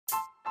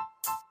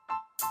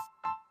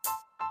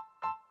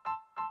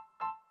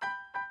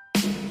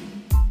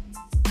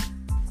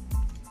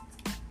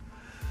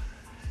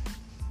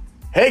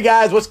Hey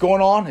guys, what's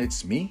going on?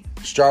 It's me,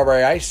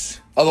 Strawberry Ice,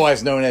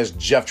 otherwise known as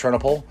Jeff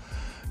Trenopole,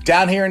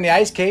 down here in the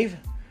Ice Cave,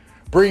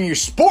 bringing you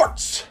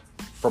sports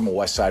from a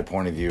West Side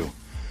point of view.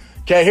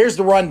 Okay, here's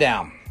the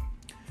rundown.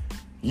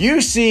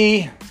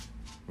 UC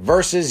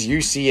versus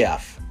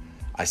UCF.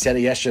 I said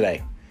it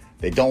yesterday.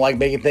 They don't like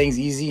making things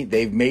easy.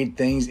 They've made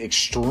things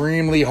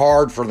extremely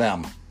hard for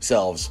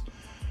themselves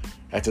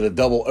after the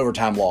double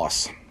overtime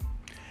loss.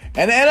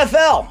 And the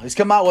NFL has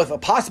come out with a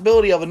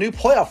possibility of a new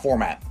playoff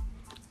format.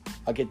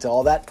 I'll get to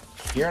all that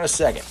here in a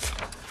second.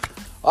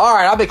 All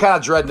right, I've been kind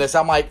of dreading this.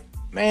 I'm like,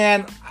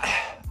 man,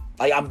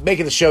 I'm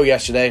making the show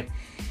yesterday,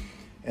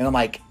 and I'm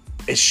like,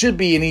 it should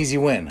be an easy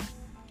win.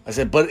 I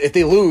said, but if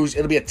they lose,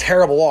 it'll be a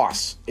terrible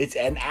loss. It's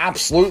an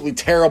absolutely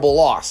terrible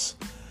loss.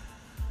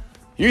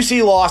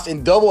 UC lost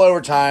in double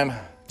overtime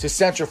to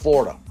Central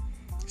Florida.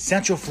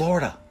 Central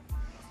Florida.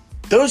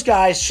 Those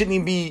guys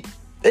shouldn't even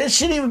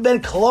have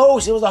been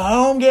close. It was a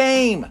home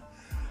game.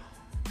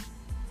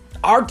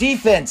 Our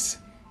defense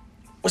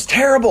was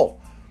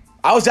terrible.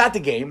 I was at the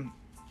game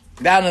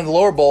down in the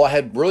lower bowl. I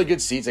had really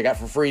good seats I got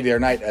for free the other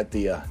night at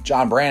the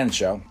John Brandon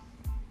show.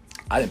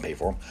 I didn't pay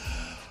for them,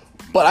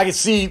 but I could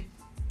see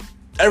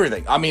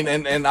everything. I mean,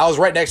 and I was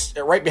right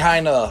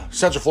behind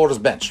Central Florida's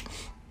bench,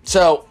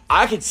 so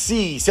I could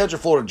see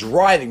Central Florida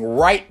driving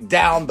right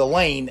down the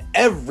lane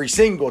every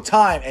single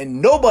time,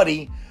 and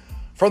nobody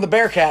from the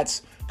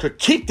Bearcats could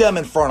keep them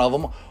in front of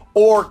them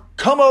or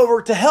come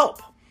over to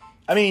help.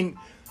 I mean,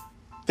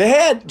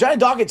 Johnny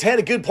Dawkins had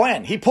a good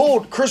plan. He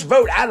pulled Chris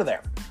Vogt out of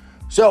there.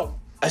 So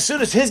as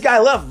soon as his guy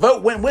left,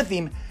 Vogt went with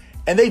him,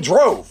 and they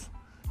drove.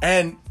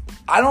 And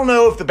I don't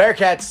know if the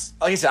Bearcats,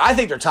 like I said, I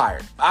think they're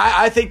tired.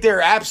 I think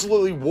they're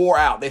absolutely wore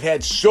out. They've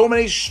had so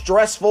many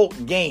stressful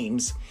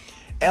games.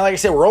 And like I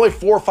said, we're only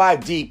 4 or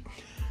 5 deep.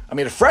 I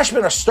mean, the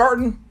freshmen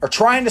are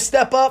trying to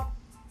step up,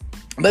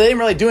 but they didn't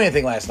really do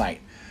anything last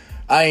night.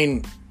 I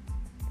mean,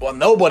 well,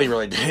 nobody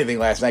really did anything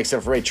last night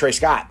except for Trey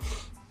Scott.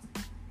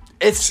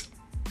 It's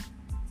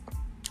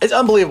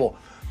unbelievable.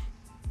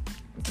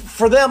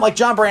 For them, like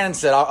John Brandon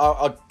said,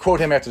 I'll quote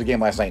him after the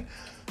game last night,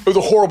 it was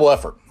a horrible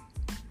effort.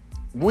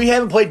 We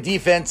haven't played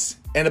defense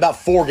in about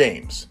 4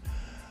 games.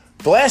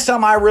 The last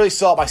time I really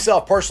saw,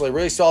 myself personally, the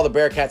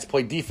Bearcats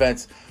play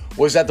defense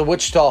was at the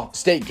Wichita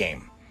State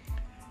game.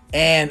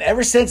 And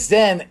ever since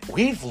then,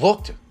 we've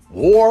looked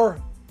wore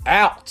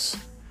out.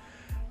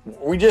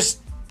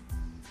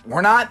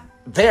 We're not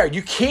there.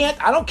 You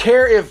can't, I don't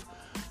care if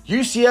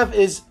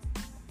UCF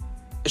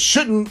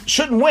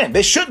shouldn't win.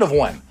 They shouldn't have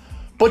won.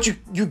 But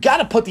you got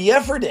to put the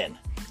effort in.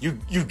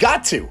 You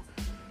got to.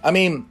 I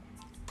mean,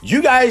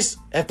 you guys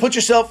have put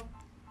yourself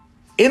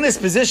in this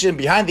position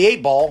behind the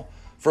 8 ball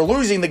for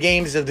losing the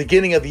games at the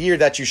beginning of the year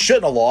that you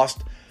shouldn't have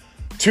lost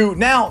to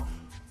now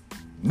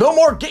no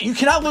more. You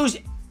cannot lose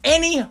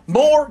any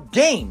more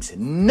games.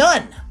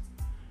 None.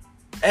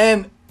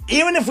 And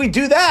even if we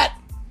do that,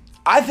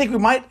 I think we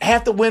might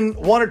have to win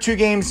 1 or 2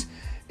 games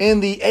in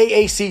the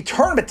AAC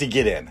tournament to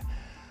get in.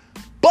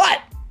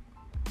 But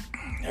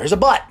there's a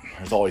but.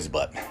 There's always a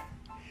but.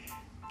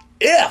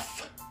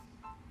 If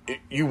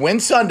you win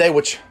Sunday,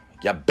 which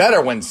you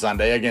better win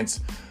Sunday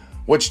against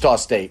Wichita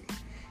State,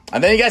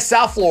 and then you got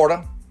South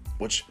Florida,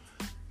 which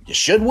you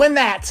should win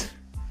that.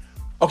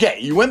 Okay,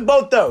 you win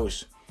both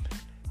those,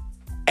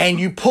 and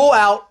you pull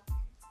out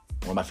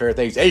one of my favorite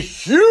things, a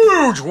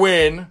huge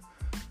win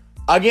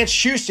against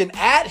Houston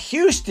at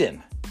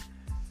Houston.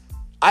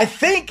 I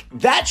think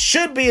that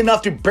should be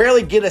enough to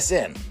barely get us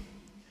in.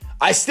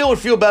 I still would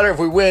feel better if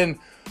we win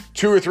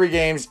 2 or 3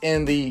 games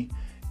in the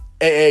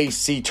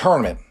AAC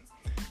tournament.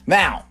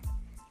 Now,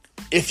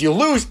 if you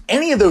lose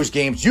any of those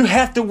games, you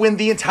have to win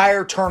the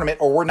entire tournament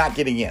or we're not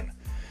getting in.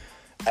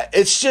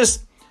 It's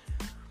just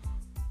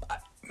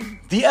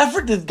the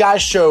effort that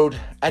guys showed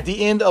at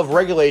the end of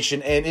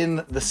regulation and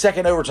in the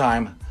second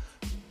overtime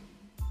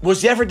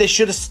was the effort they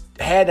should have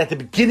had at the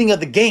beginning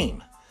of the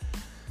game.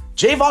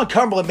 Javon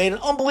Cumberland made an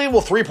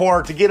unbelievable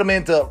 3-pointer to get them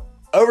into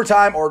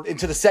overtime or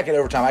into the second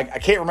overtime. I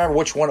can't remember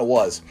which one it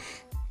was.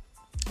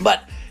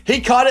 But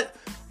he caught it,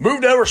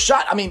 moved over,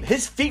 shot. I mean,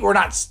 his feet were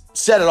not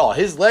set at all.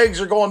 His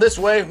legs are going this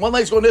way. One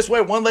leg's going this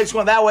way. One leg's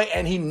going that way.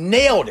 And he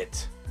nailed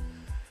it.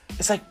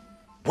 It's like,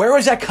 where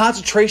was that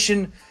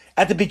concentration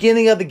at the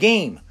beginning of the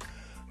game?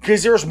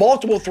 Because there was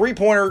multiple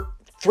three-point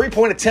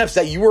attempts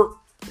that you were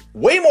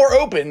way more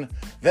open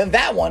than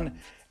that one.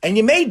 And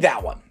you made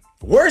that one.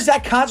 Where's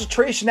that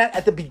concentration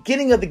at the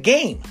beginning of the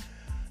game?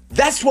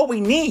 That's what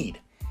we need.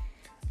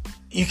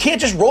 You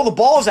can't just roll the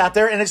balls out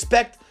there and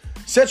expect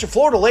Central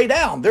Florida to lay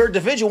down. They're a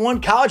Division I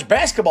college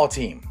basketball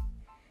team.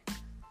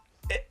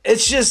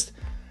 It's just,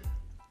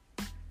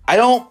 I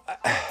don't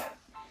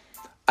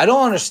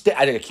understand.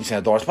 I keep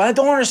saying Doris, but I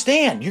don't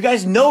understand. You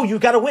guys know you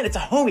got to win. It's a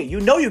home game. You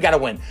know you got to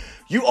win.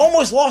 You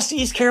almost lost to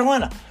East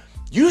Carolina.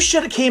 You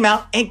should have came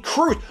out and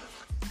cruised.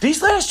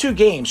 These last 2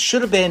 games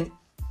should have been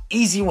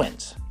easy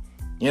wins.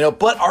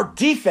 But our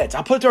defense,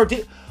 I'll put it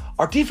to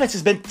our defense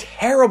has been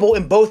terrible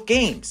in both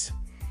games.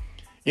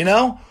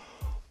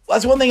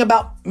 That's one thing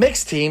about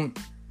mixed team.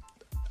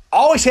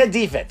 Always had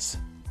defense.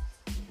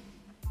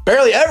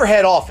 barely ever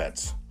had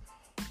offense.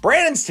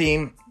 Brandon's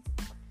team,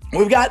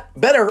 we've got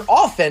better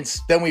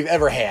offense than we've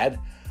ever had.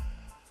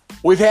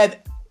 We've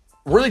had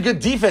really good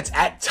defense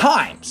at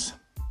times.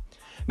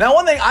 Now,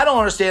 one thing I don't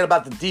understand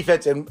about the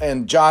defense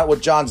and John,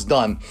 what John's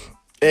done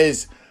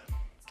is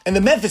in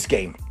the Memphis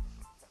game,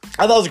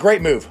 I thought it was a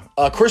great move.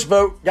 Chris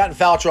Vogt got in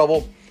foul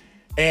trouble,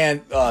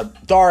 and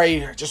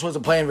Dari just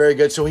wasn't playing very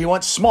good, so he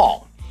went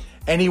small.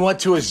 And he went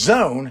to a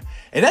zone,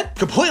 and that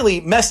completely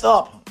messed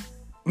up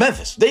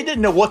Memphis. They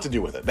didn't know what to do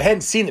with it. They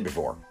hadn't seen it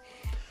before.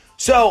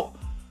 So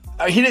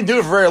he didn't do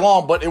it for very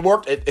long, but it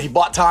worked. He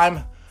bought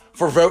time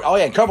for Vogt. Oh,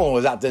 yeah, and Cumberland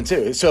was out then,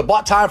 too. So it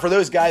bought time for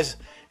those guys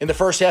in the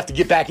first half to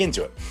get back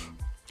into it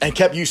and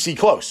kept UC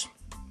close.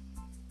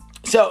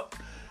 So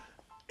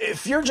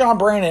if you're John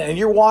Brannen and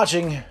you're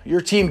watching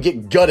your team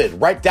get gutted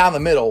right down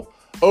the middle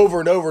over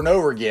and over and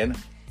over again,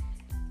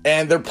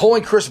 and they're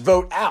pulling Chris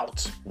Vogt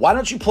out, why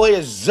don't you play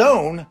a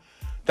zone?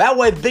 That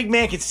way the big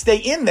man can stay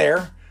in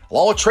there,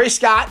 along with Trey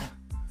Scott,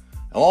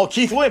 along with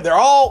Keith Williams. They're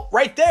all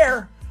right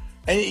there,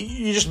 and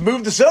you just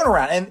move the zone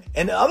around.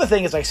 And the other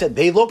thing is, like I said,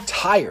 they look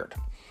tired.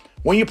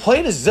 When you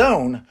play the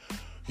zone,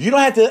 you don't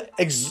have to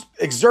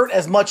exert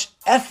as much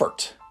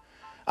effort.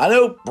 I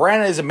know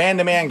Brandon is a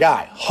man-to-man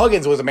guy.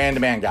 Huggins was a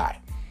man-to-man guy.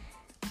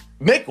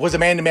 Mick was a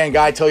man-to-man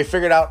guy until he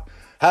figured out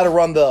how to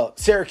run the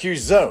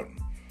Syracuse zone.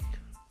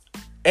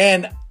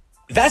 And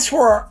that's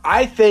where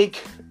I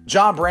think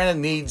John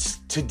Brannen needs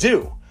to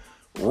do.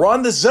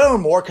 Run the zone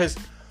more because,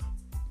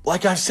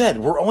 like I've said,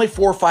 we're only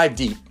 4 or 5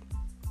 deep.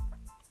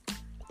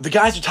 The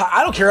guys are tired.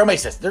 I don't care how many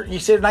says. You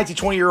say 19,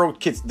 20-year-old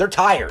kids, they're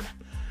tired.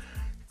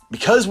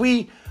 Because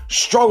we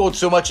struggled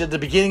so much at the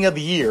beginning of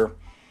the year,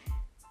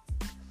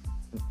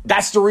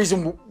 that's the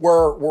reason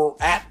we're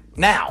at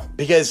now.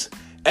 Because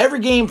every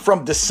game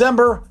from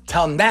December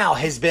till now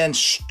has been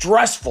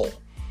stressful.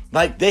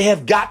 Like, they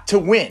have got to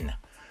win.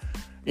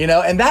 You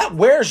know, and that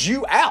wears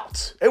you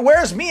out. It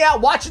wears me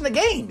out watching the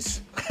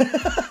games.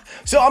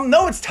 So I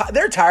know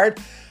they're tired.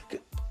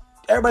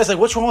 Everybody's like,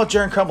 what's wrong with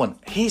Jaron Cumberland?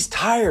 He's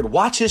tired.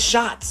 Watch his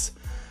shots.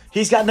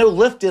 He's got no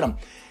lift in him.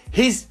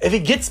 If he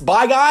gets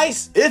by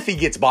guys,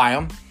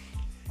 them,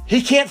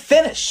 he can't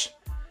finish.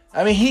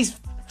 I mean, he's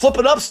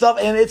flipping up stuff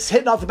and it's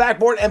hitting off the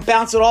backboard and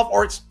bouncing off,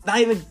 or it's not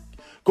even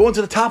going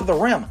to the top of the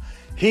rim.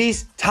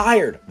 He's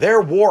tired.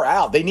 They're wore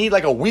out. They need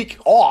like a week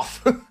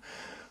off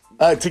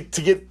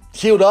to get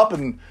healed up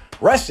and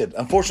rested.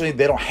 Unfortunately,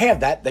 they don't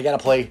have that. They got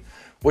to play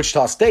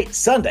Wichita State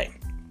Sunday.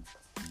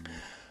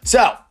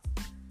 So,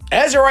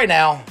 as of right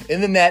now,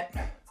 in the net,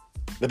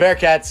 the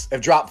Bearcats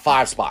have dropped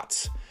 5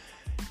 spots.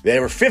 They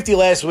were 50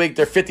 last week.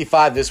 They're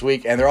 55 this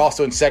week, and they're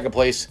also in second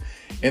place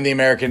in the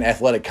American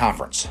Athletic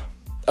Conference.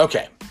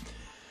 Okay.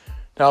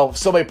 Now,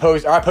 I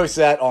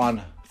posted that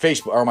on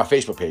Facebook, or my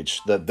Facebook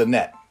page, the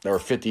net. There were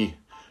 50.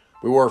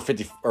 We were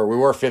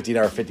 50,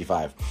 now we're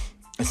 55.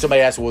 And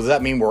somebody asked, well, does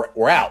that mean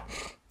we're out?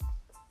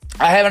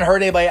 I haven't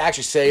heard anybody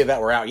actually say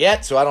that we're out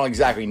yet, so I don't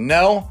exactly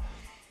know.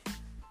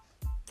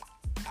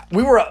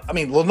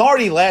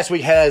 Lenardi last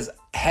week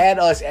had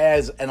us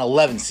as an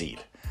 11 seed.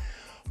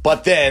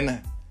 But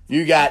then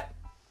you got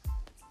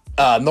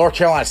North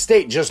Carolina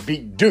State just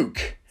beat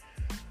Duke.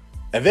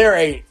 And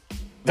they're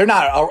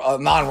not a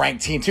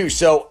non-ranked team too.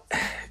 So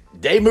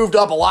they moved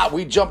up a lot.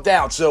 We jumped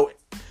down. So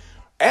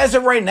as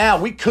of right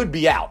now, we could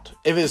be out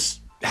if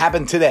it's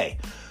happened today.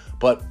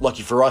 But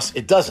lucky for us,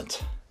 it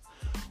doesn't.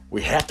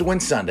 We have to win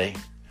Sunday.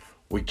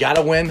 We got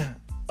to win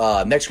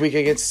next week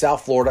against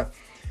South Florida.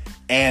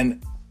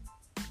 And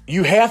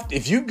if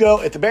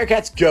the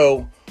Bearcats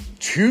go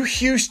to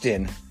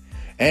Houston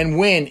and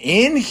win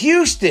in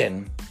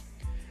Houston,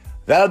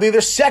 that'll be their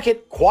second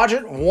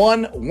Quadrant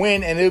 1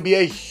 win, and it'll be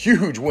a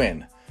huge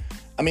win.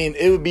 I mean,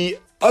 it would be,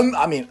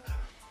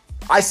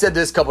 I said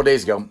this a couple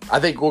days ago. I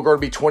think we're going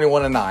to be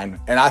 21-9,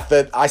 and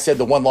I said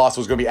the one loss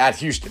was going to be at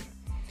Houston.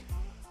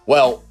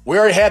 Well, we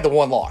already had the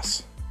one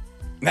loss.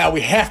 Now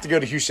we have to go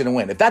to Houston and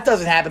win. If that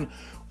doesn't happen,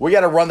 we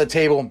got to run the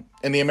table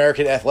in the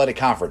American Athletic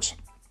Conference.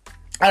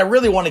 I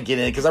really want to get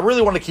in it because I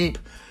really want to keep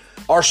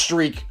our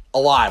streak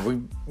alive. We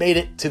made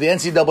it to the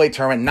NCAA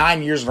tournament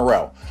 9 years in a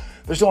row.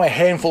 There's only a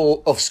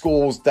handful of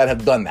schools that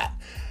have done that.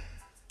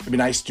 It'd be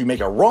nice to make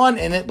a run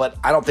in it, but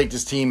I don't think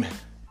this team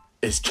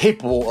is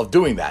capable of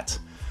doing that.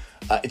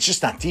 It's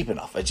just not deep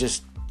enough.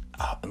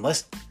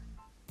 Unless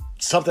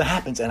something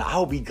happens, and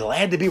I'll be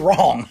glad to be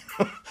wrong.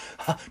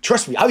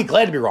 Trust me, I'll be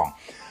glad to be wrong.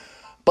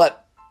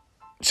 But,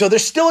 so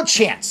there's still a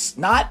chance.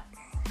 Not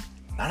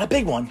a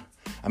big one.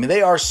 I mean,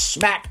 they are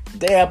smack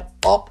dab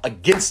up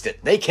against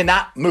it. They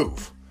cannot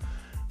move.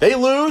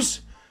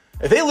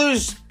 If they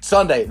lose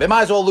Sunday, they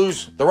might as well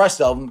lose the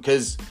rest of them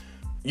because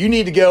you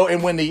need to go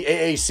and win the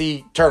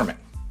AAC tournament.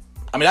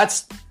 I mean,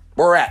 that's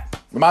where we're at.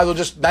 We might as well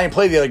just not even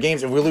play the other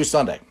games if we lose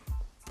Sunday.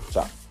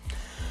 So,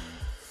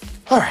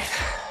 all right.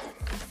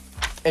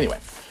 Anyway.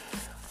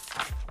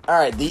 All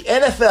right, the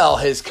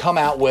NFL has come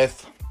out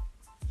with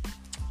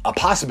a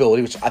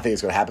possibility, which I think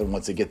is going to happen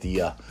once they get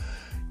the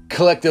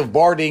collective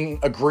bargaining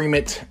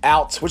agreement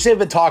out, which they've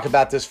been talking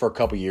about this for a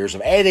couple years,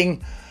 of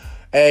adding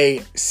a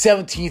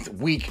 17th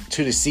week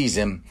to the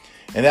season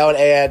And that would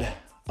add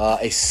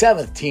a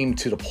 7th team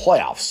to the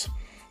playoffs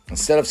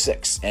instead of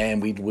 6.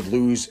 And we would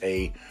lose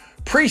a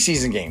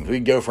preseason game.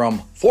 We'd go from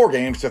 4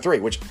 games to 3,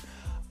 which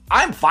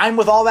I'm fine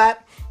with all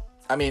that.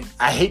 I mean,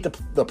 I hate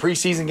the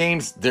preseason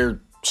games.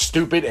 They're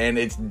stupid, and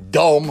it's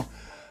dumb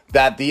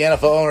that the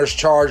NFL owners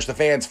charge the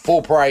fans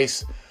full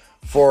price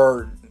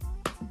for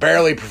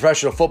barely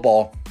professional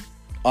football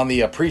on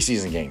the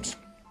preseason games.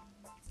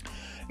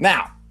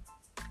 Now,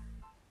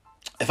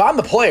 if I'm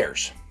the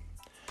players,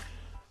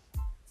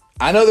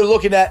 I know they're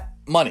looking at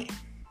money,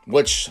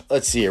 which,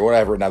 let's see here,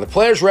 whatever. Now, the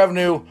players'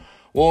 revenue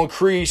will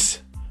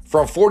increase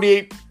from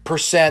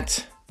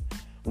 48%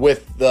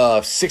 with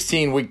the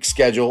 16-week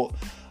schedule.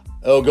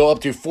 It'll go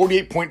up to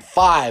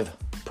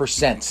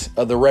 48.5%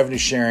 of the revenue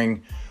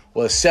sharing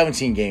with a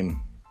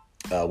 17-game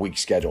week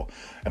schedule.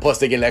 And plus,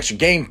 they get an extra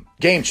game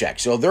check.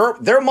 So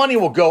their money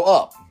will go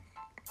up.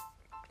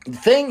 The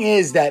thing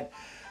is that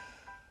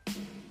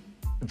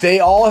they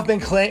all have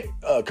been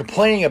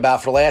complaining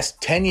about for the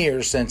last 10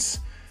 years since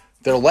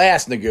their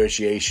last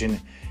negotiation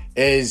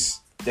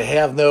is they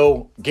have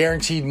no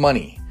guaranteed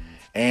money.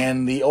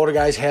 And the older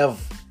guys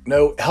have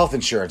no health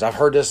insurance. I've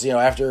heard this,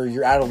 after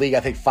you're out of the league, I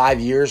think 5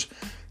 years,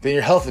 then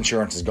your health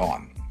insurance is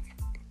gone.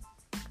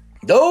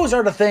 Those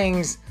are the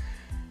things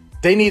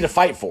they need to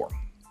fight for.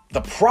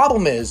 The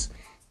problem is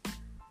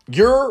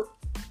your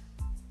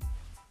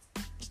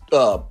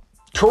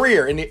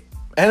career in the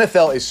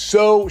NFL is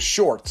so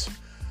short.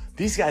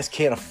 These guys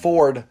can't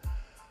afford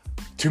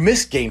to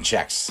miss game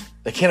checks.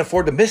 They can't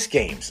afford to miss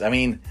games. I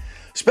mean,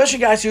 especially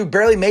guys who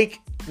barely make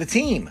the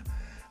team.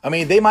 I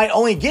mean, they might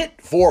only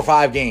get 4 or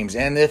 5 games.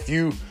 And if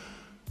you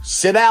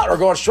sit out or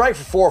go on strike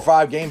for 4 or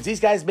 5 games, these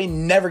guys may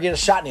never get a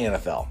shot in the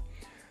NFL.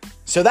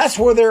 So that's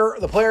where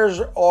the players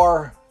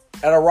are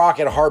at a rock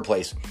and a hard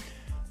place.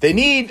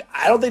 I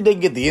don't think they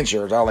can get the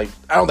insurance.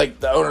 I don't think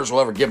the owners will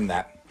ever give them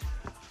that.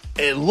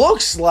 It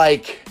looks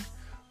like,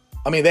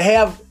 they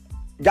have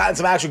gotten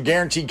some actual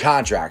guaranteed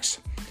contracts.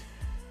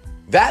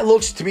 That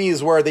looks to me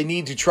is where they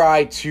need to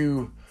try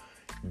to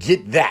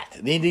get that.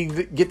 They need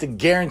to get the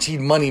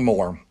guaranteed money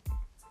more.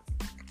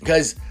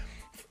 Because,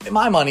 in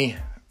my money,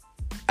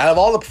 out of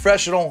all the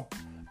professional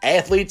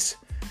athletes,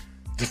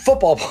 the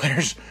football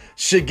players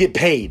should get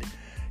paid.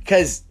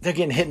 Because they're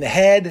getting hit in the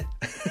head.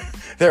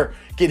 They're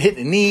getting hit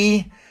in the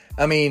knee.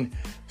 I mean,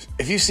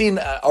 if you've seen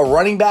a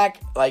running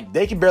back,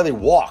 they can barely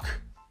walk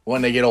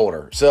when they get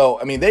older. So,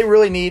 they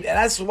really need, and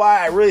that's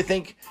why I really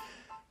think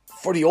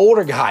for the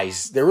older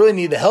guys, they really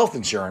need the health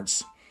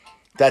insurance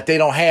that they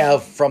don't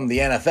have from the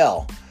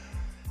NFL.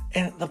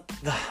 And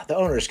the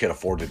owners can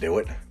afford to do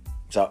it.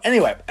 So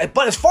anyway,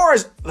 but as far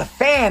as the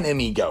fan in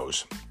me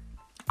goes,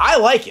 I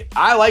like it.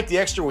 I like the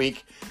extra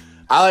week.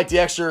 I like the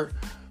extra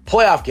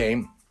playoff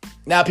game.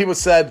 Now, people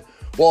said,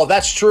 well, if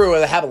that's true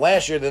and it happened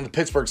last year, then the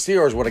Pittsburgh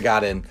Steelers would have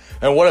got in.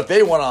 And what if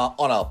they went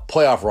on a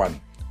playoff run?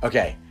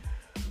 Okay,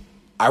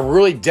 I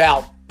really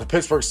doubt the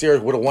Pittsburgh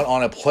Steelers would have went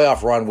on a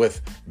playoff run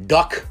with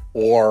Duck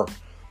or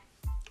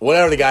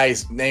whatever the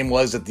guy's name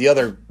was that the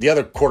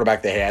other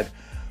quarterback they had.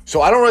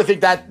 So I don't really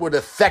think that would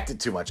affect it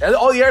too much. And the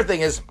other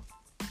thing is,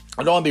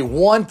 there'd only be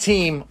one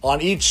team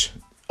on each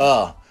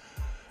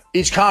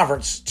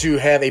conference to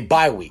have a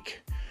bye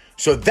week.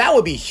 So that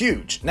would be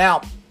huge.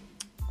 Now,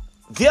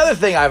 the other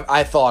thing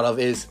I thought of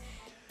is,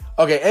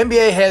 okay,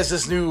 NBA has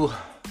this new,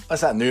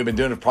 that's not new, been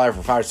doing it probably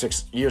for 5 or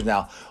 6 years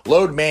now,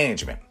 load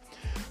management.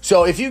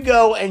 So if you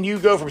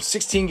go from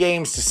 16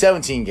 games to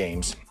 17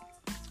 games,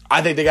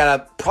 I think they got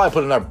to probably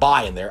put another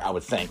bye in there, I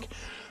would think.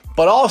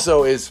 But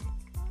also is,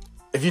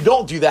 if you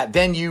don't do that,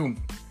 then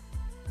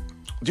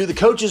do the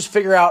coaches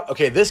figure out,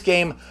 okay, this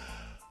game,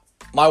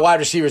 my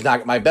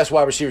best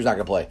wide receiver's not going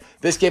to play.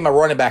 This game, my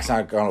running back's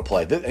not going to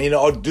play.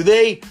 Do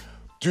they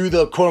do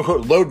the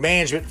quote-unquote load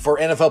management for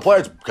NFL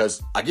players?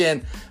 Because,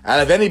 again, out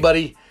of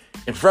anybody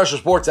in professional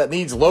sports that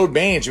needs load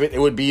management, it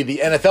would be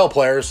the NFL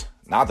players,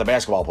 not the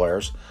basketball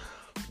players,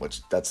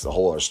 which that's the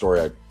whole other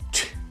story.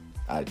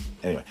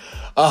 Anyway.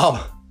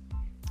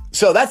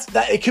 So that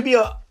it could be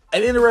an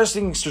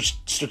interesting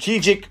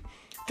strategic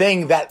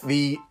thing that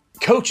the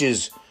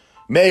coaches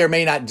may or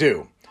may not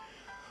do.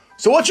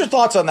 So what's your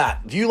thoughts on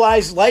that? Do you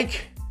guys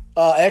like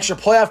an extra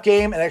playoff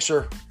game, an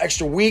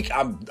extra week?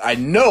 I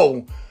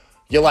know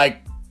you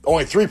like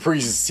only 3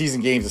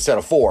 preseason games instead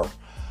of 4.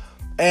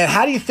 And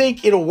how do you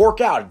think it'll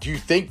work out? Do you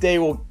think they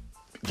will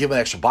give an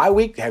extra bye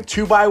week, have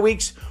 2 bye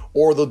weeks,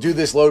 or they'll do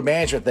this load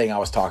management thing I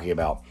was talking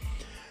about?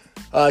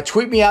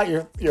 Tweet me out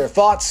your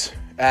thoughts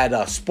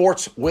at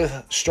Sports with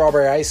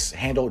Strawberry Ice,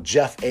 handle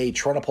Jeff A.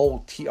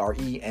 Trennepol,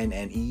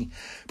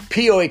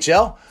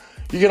 TRENNEPOHL.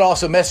 You can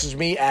also message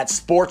me at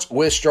Sports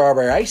with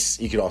Strawberry Ice.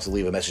 You can also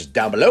leave a message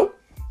down below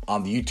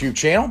on the YouTube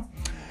channel.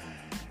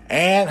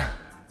 And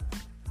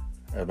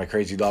there's my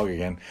crazy dog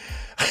again.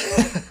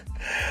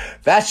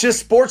 That's just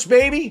sports,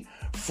 baby.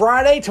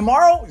 Friday,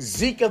 tomorrow,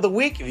 Zeke of the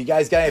Week. If you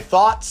guys got any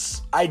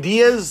thoughts,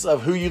 ideas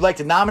of who you'd like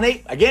to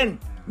nominate, again,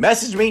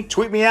 message me,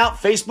 tweet me out,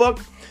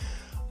 Facebook.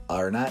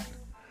 Or not.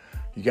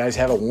 You guys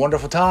have a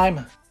wonderful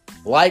time.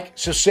 Like,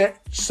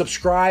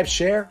 subscribe,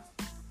 share.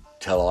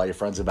 Tell all your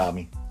friends about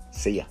me.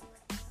 See ya.